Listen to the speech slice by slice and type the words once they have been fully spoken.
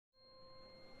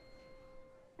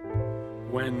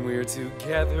When we're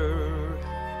together,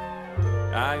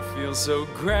 I feel so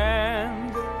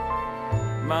grand.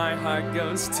 My heart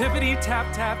goes tippity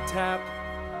tap tap tap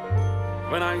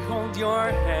when I hold your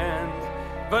hand.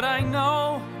 But I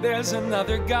know there's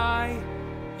another guy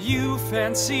you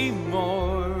fancy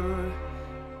more.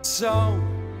 So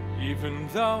even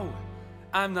though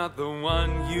I'm not the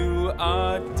one you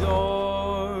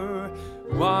adore,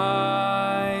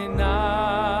 why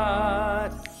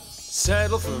not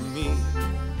settle for me?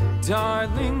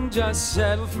 Darling, just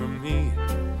settle for me.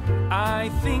 I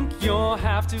think you'll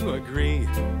have to agree,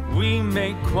 we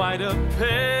make quite a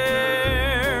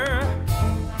pair.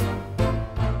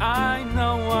 I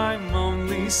know I'm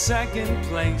only second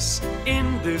place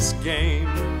in this game,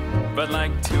 but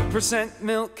like 2%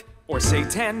 milk or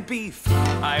seitan beef,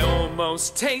 I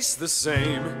almost taste the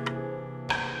same.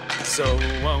 So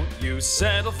won't you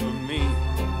settle for me?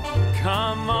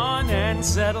 Come on and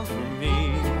settle for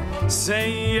me.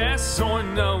 Say yes or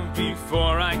no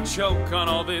before I choke on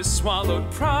all this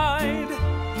swallowed pride.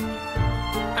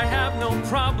 I have no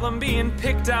problem being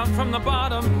picked out from the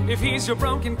bottom. If he's your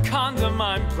broken condom,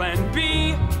 I'm plan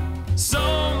B. So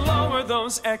lower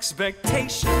those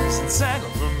expectations and settle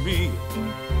for me.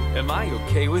 Am I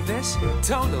okay with this?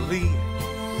 Totally.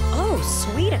 Oh,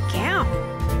 sweet account.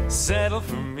 Settle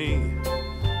for me.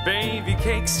 Baby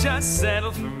cakes, just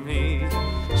settle for me.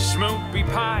 Schmoopy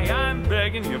pie, I'm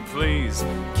begging you please.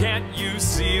 Can't you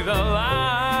see the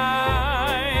light?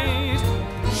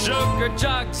 Sugar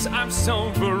jugs, I'm so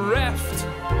bereft.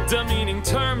 Demeaning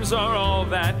terms are all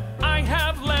that I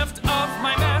have left of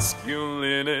my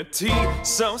masculinity.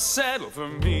 So settle for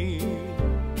me.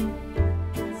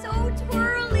 So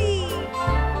twirly.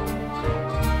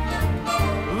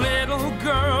 Little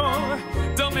girl,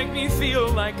 don't make me feel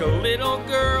like a little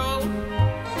girl,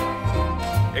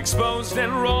 exposed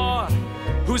and raw,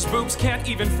 whose boobs can't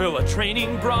even fill a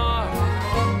training bra.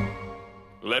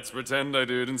 Let's pretend I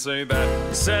didn't say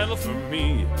that. Settle for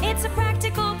me. It's a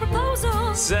practical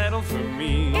proposal. Settle for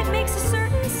me. It makes a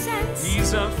certain sense.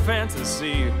 He's a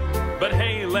fantasy, but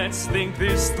hey, let's think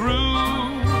this through.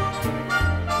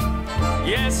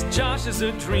 Yes, Josh is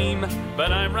a dream,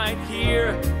 but I'm right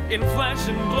here in flesh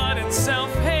and blood and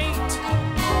self-hate.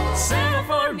 Settle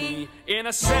for me in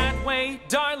a sad way,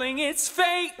 darling, it's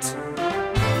fate.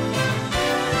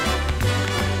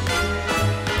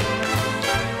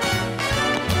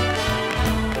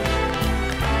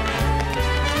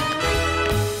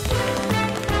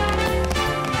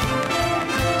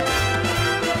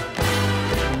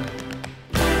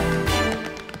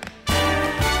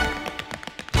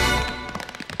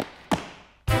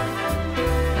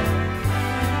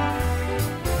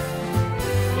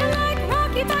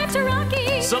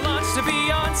 So launch to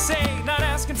Beyonce, not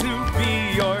asking to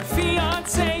be your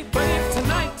fiancé. But if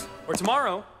tonight or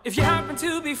tomorrow, if you happen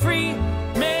to be free,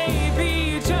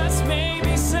 maybe, just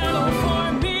maybe, settle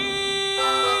for me.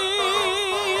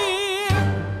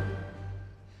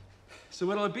 So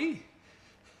what'll it be?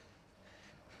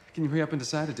 Can you hurry up and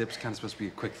decide? A dip's kind of supposed to be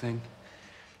a quick thing.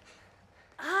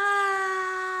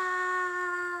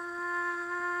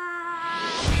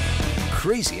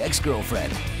 Crazy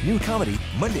Ex-Girlfriend. New comedy,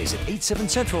 Mondays at 8, 7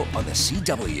 Central on the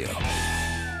CW.